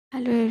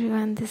Hello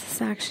everyone, this is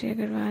Sakshi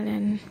Agarwal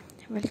and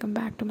welcome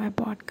back to my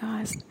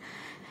podcast.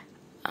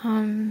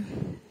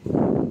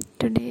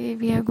 Today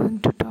we are going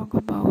to talk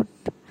about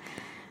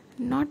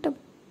not a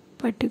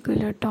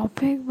particular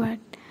topic, but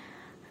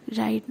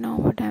right now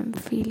what I'm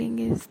feeling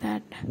is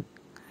that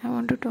I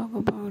want to talk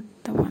about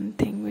the one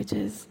thing, which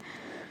is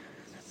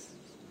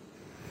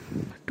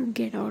to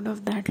get out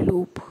of that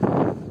loop.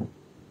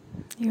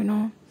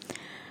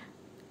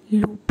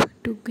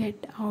 To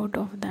get out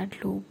of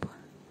that loop.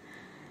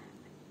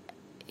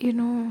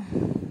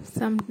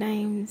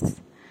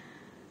 Sometimes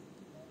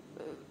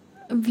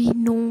we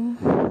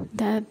know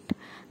that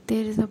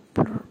there is a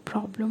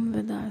problem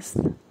with us,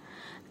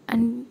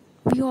 and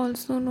we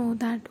also know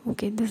that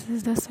this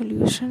is the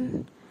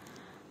solution,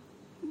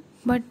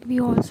 but we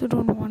also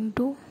don't want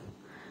to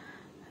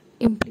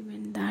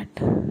implement that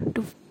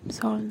to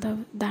solve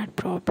that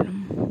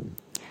problem.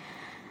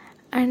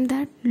 And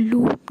that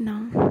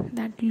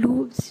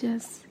loops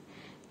just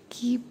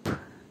keep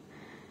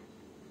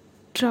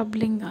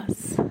troubling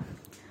us.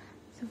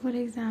 So for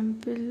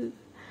example,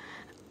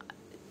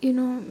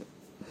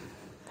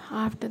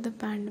 after the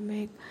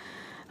pandemic,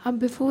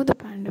 before the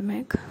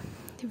pandemic,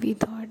 we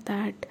thought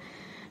that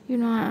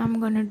I'm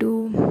gonna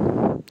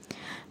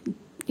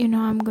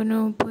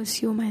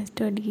pursue my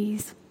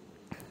studies,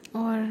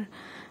 or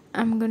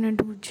I'm gonna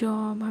do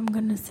job, I'm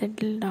gonna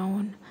settle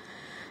down.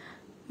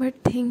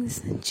 But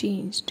things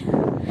changed,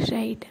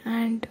 right?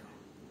 And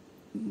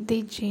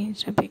they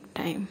changed a big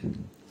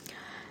time.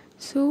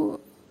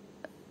 So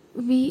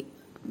we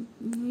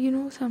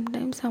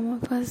sometimes some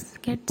of us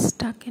get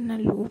stuck in a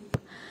loop,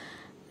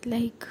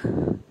 like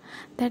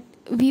that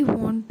we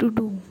want to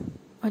do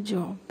a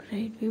job,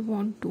 right? We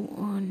want to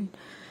earn,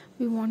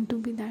 we want to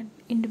be that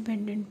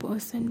independent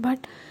person,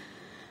 but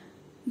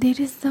there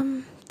is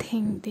that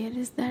thing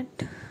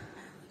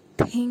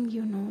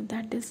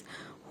that is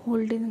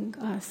holding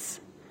us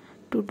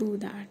to do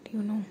that.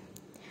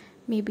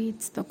 Maybe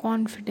it's the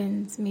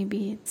confidence,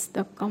 maybe it's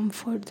the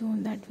comfort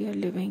zone that we are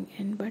living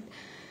in, but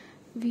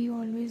we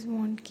always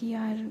want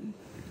we'll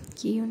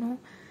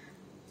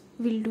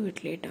do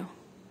it later.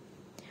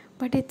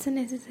 But it's a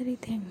necessary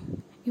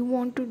thing. You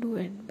want to do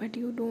it, but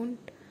you don't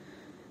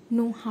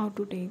know how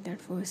to take that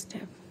first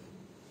step.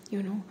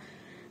 You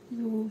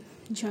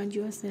judge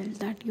yourself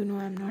that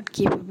I'm not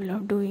capable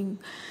of doing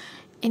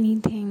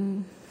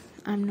anything.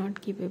 I'm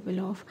not capable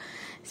of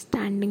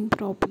standing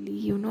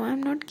properly.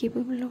 I'm not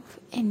capable of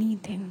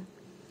anything.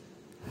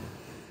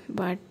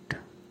 But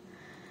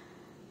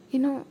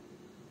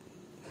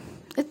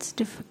it's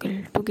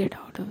difficult to get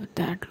out of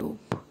that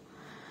loop.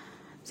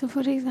 So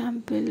for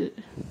example,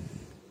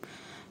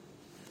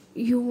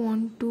 you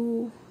want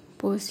to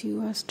pursue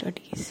your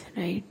studies,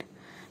 right?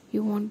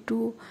 You want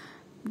to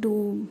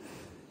do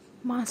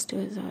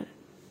masters or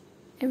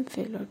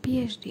MPhil or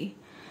PhD,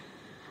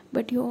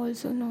 but you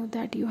also know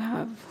that you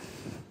have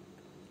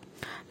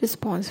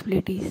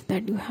responsibilities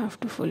that you have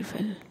to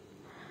fulfill.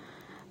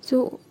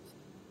 So,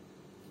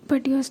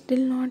 but you're still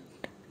not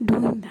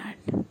doing that.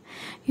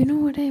 You know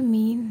what I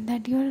mean?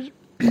 That you're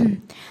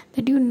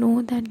that you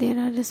know that there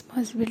are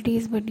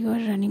responsibilities, but you are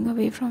running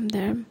away from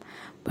them.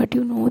 But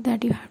you know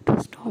that you have to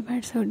stop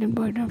at certain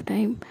point of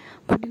time,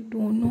 but you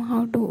don't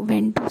know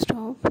when to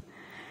stop.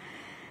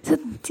 So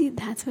see,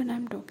 that's what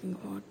I'm talking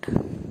about.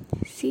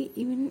 See,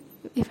 even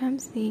if I'm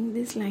saying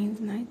these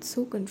lines now, it's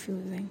so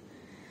confusing.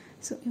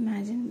 So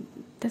imagine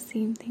the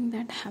same thing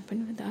that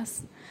happened with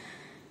us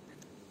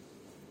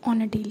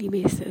on a daily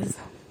basis,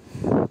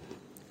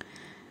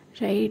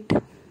 right?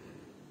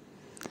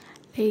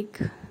 Like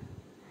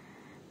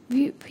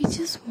we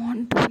just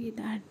want to be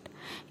that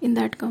in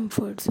that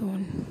comfort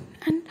zone.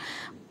 And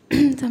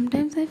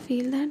sometimes I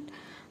feel that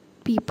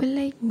people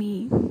like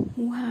me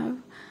who have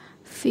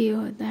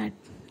fear that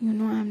I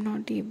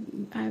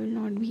will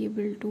not be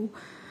able to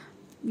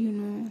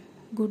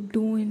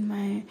do in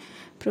my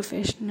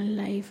professional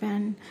life,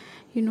 and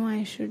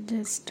I should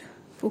just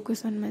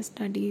focus on my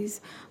studies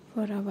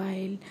for a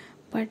while,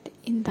 but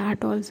in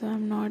that also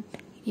I'm not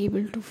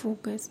able to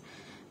focus.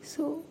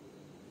 So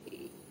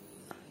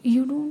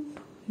you don't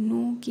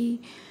know you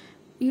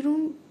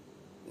don't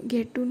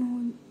get to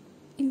know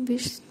in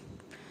which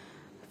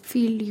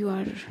field you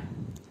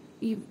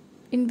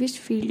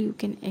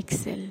can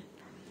excel.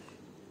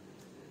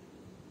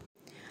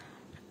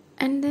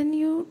 And then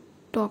you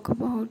talk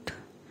about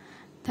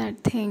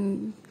that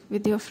thing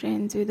with your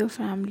friends, with your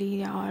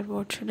family, or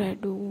what should I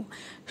do?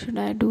 Should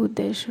I do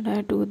this? Should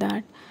I do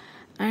that?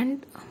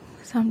 And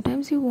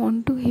sometimes you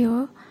want to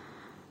hear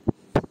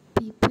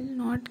people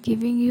not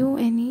giving you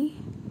any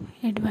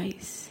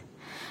advice.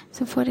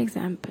 So for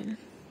example,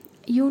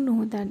 you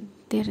know that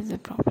there is a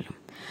problem.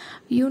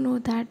 You know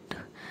that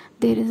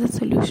there is a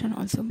solution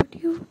also. But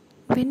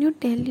when you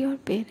tell your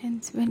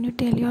parents, when you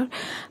tell your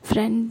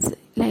friends,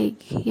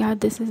 like,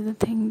 this is the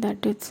thing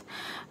that it's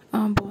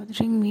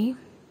bothering me,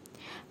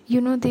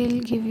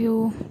 they'll give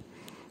you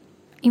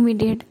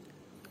immediate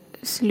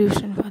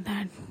solution for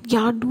that.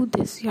 Do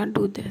this.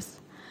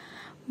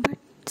 But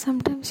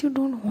sometimes you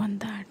don't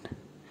want that.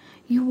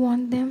 You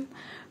want them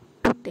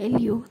to to tell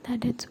you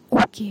that it's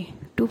okay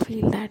to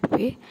feel that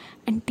way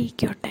and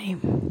take your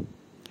time.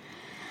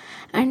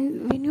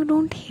 And when you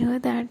don't hear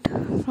that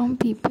from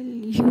people,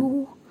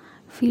 you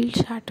feel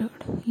shattered.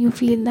 You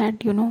feel that,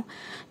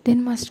 there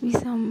must be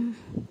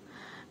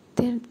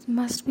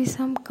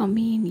some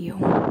kami in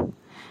you.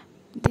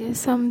 There's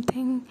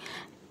something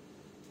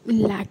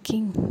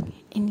lacking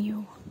in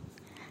you.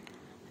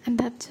 And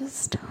that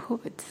just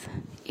hurts,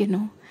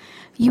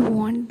 You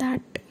want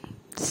that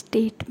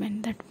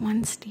statement, that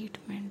one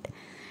statement.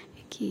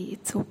 Okay,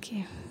 it's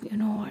okay. You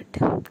know what?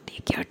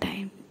 Take your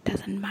time.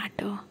 Doesn't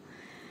matter.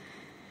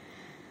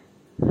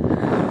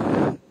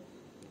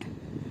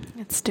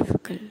 It's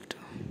difficult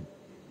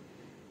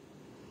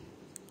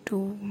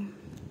to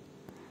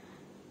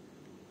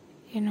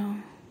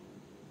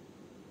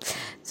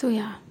so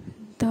yeah,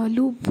 the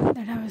loop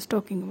that I was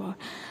talking about.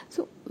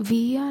 So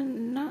we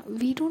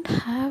don't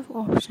have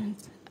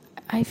options.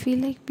 I feel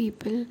like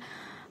people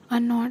are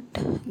not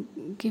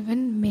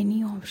given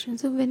many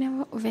options. So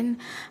when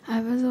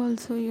I was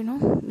also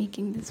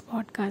making this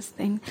podcast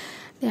thing,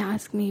 they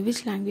asked me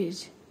which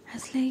language. I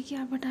was like,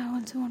 yeah, but I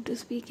also want to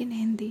speak in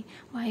Hindi.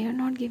 Why are you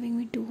not giving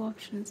me 2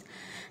 options?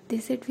 They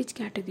said, which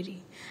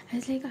category? I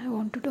was like, I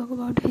want to talk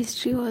about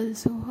history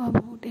also,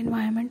 about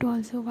environment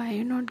also. Why are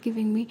you not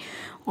giving me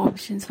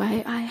options?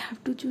 Why I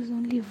have to choose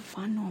only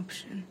one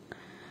option?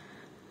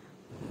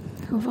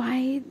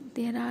 Why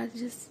there are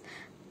just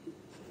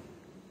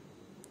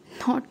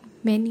not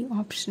many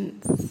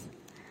options,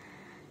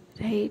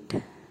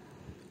 right?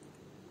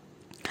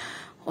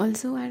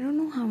 Also, I don't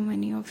know how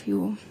many of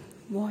you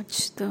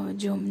watch the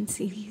German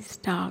series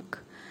Dark,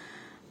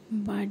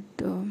 but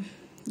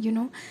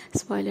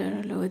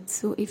spoiler alert.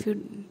 So if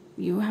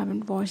you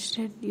haven't watched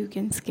it, you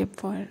can skip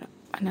for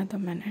another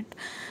minute.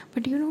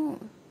 But at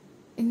the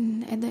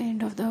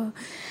end of the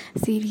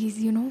series,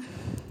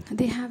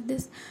 they have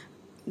this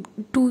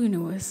 2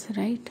 universe,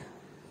 right?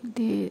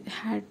 They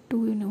had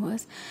 2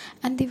 universe,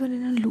 and they were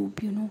in a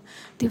loop.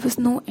 There was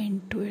no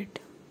end to it.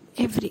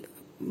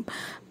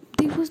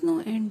 There was no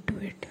end to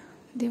it.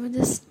 They were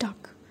just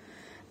stuck.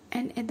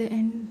 And at the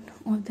end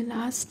of the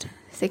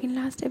second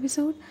last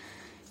episode,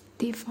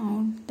 they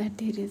found that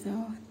there is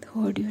a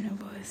 3rd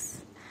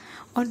universe,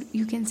 or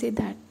you can say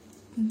that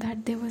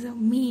there was a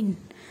mean.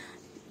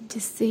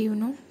 Just say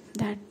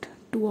that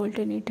 2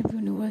 alternative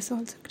universe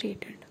also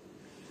created.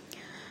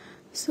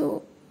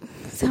 So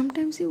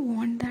sometimes you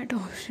want that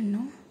option,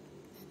 no?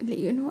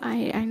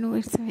 I know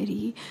it's a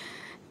very,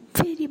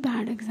 very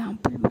bad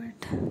example,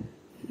 but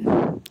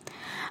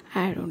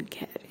I don't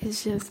care.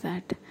 It's just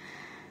that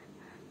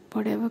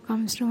whatever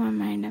comes to my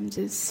mind, I'm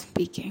just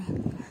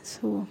speaking.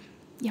 So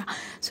yeah,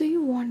 so you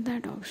want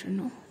that option,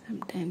 no?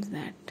 Sometimes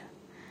that,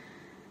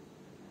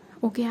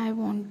 okay, I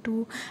don't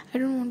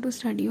want to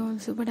study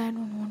also, but I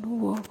don't want to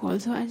work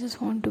also. I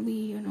just want to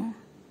be,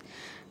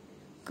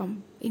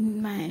 come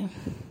in my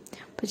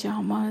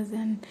pajamas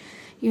and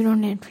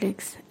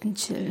Netflix and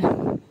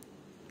chill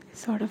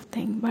sort of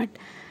thing. But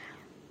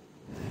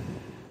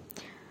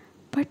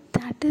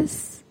that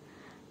is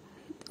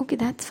okay,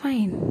 that's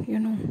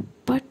fine,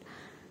 but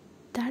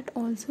that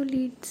also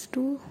leads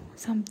to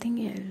something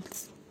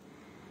else,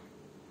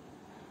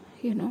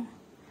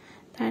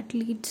 that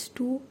leads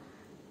to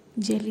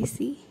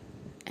jealousy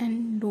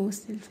and low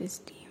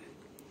self-esteem,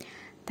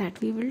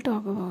 that we will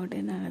talk about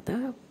in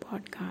another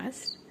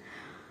podcast.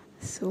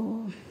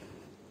 So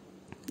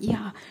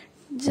yeah,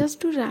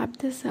 just to wrap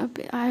this up,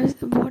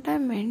 what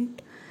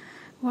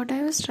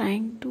I was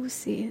trying to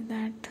say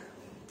that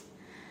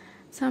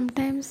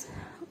sometimes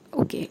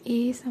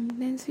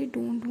we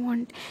don't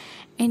want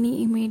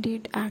any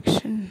immediate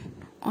action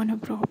on a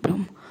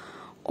problem.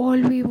 All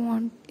we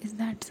want is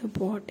that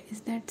support,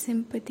 is that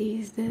sympathy,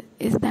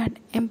 is that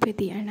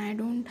empathy. And I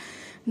don't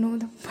know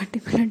the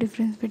particular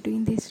difference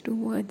between these 2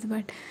 words,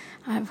 but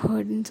I've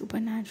heard in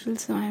Supernatural,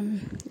 so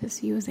I'm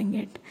just using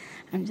it.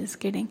 I'm just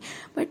kidding.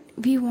 But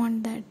we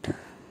want that,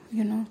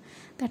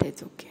 that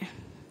it's okay.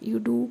 You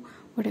do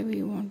whatever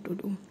you want to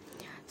do.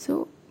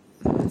 So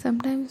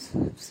sometimes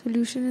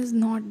solution is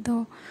not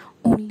the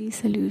only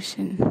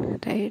solution,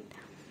 right?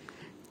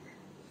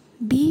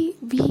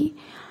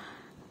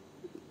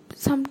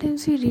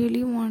 Sometimes we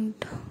really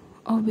want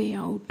a way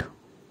out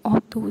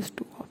of those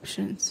 2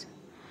 options,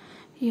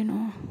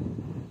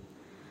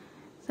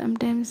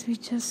 Sometimes we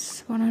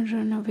just want to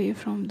run away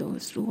from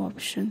those 2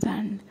 options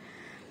and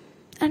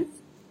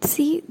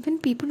see, when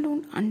people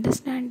don't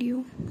understand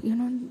you,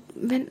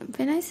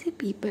 when I say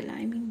people,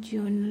 I mean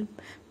journal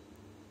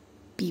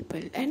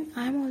people, and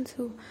I'm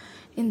also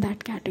in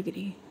that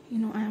category.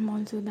 I am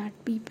also that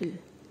people.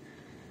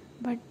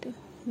 But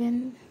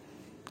when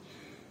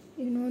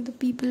the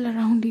people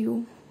around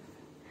you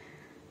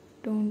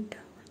don't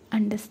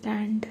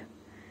understand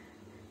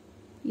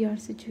your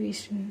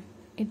situation,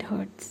 it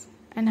hurts.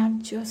 And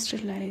I've just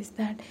realized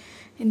that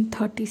in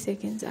 30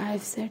 seconds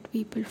I've said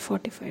people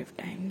 45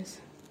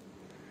 times.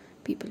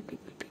 People,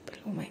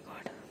 oh my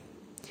god.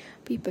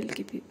 People,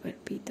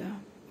 pita.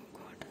 Oh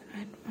god,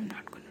 I'm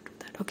not going to do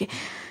that. Okay,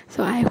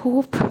 so I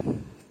hope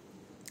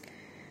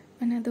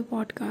another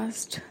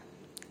podcast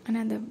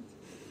another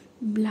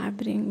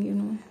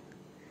blabbering,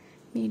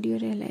 made you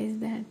realize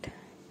that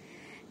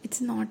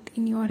it's not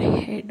in your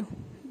head,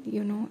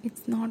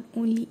 it's not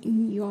only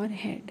in your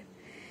head.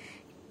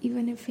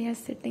 Even if we are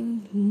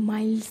sitting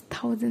miles,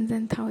 thousands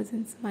and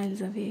thousands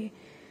miles away,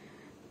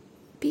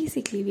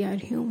 basically we are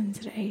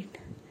humans, right?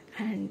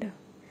 And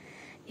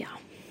yeah,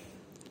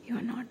 you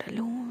are not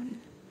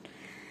alone.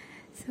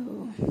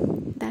 So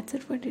that's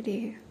it for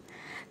today.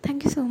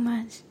 Thank you so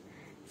much.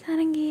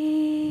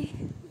 Sarangi.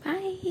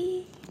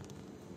 Bye.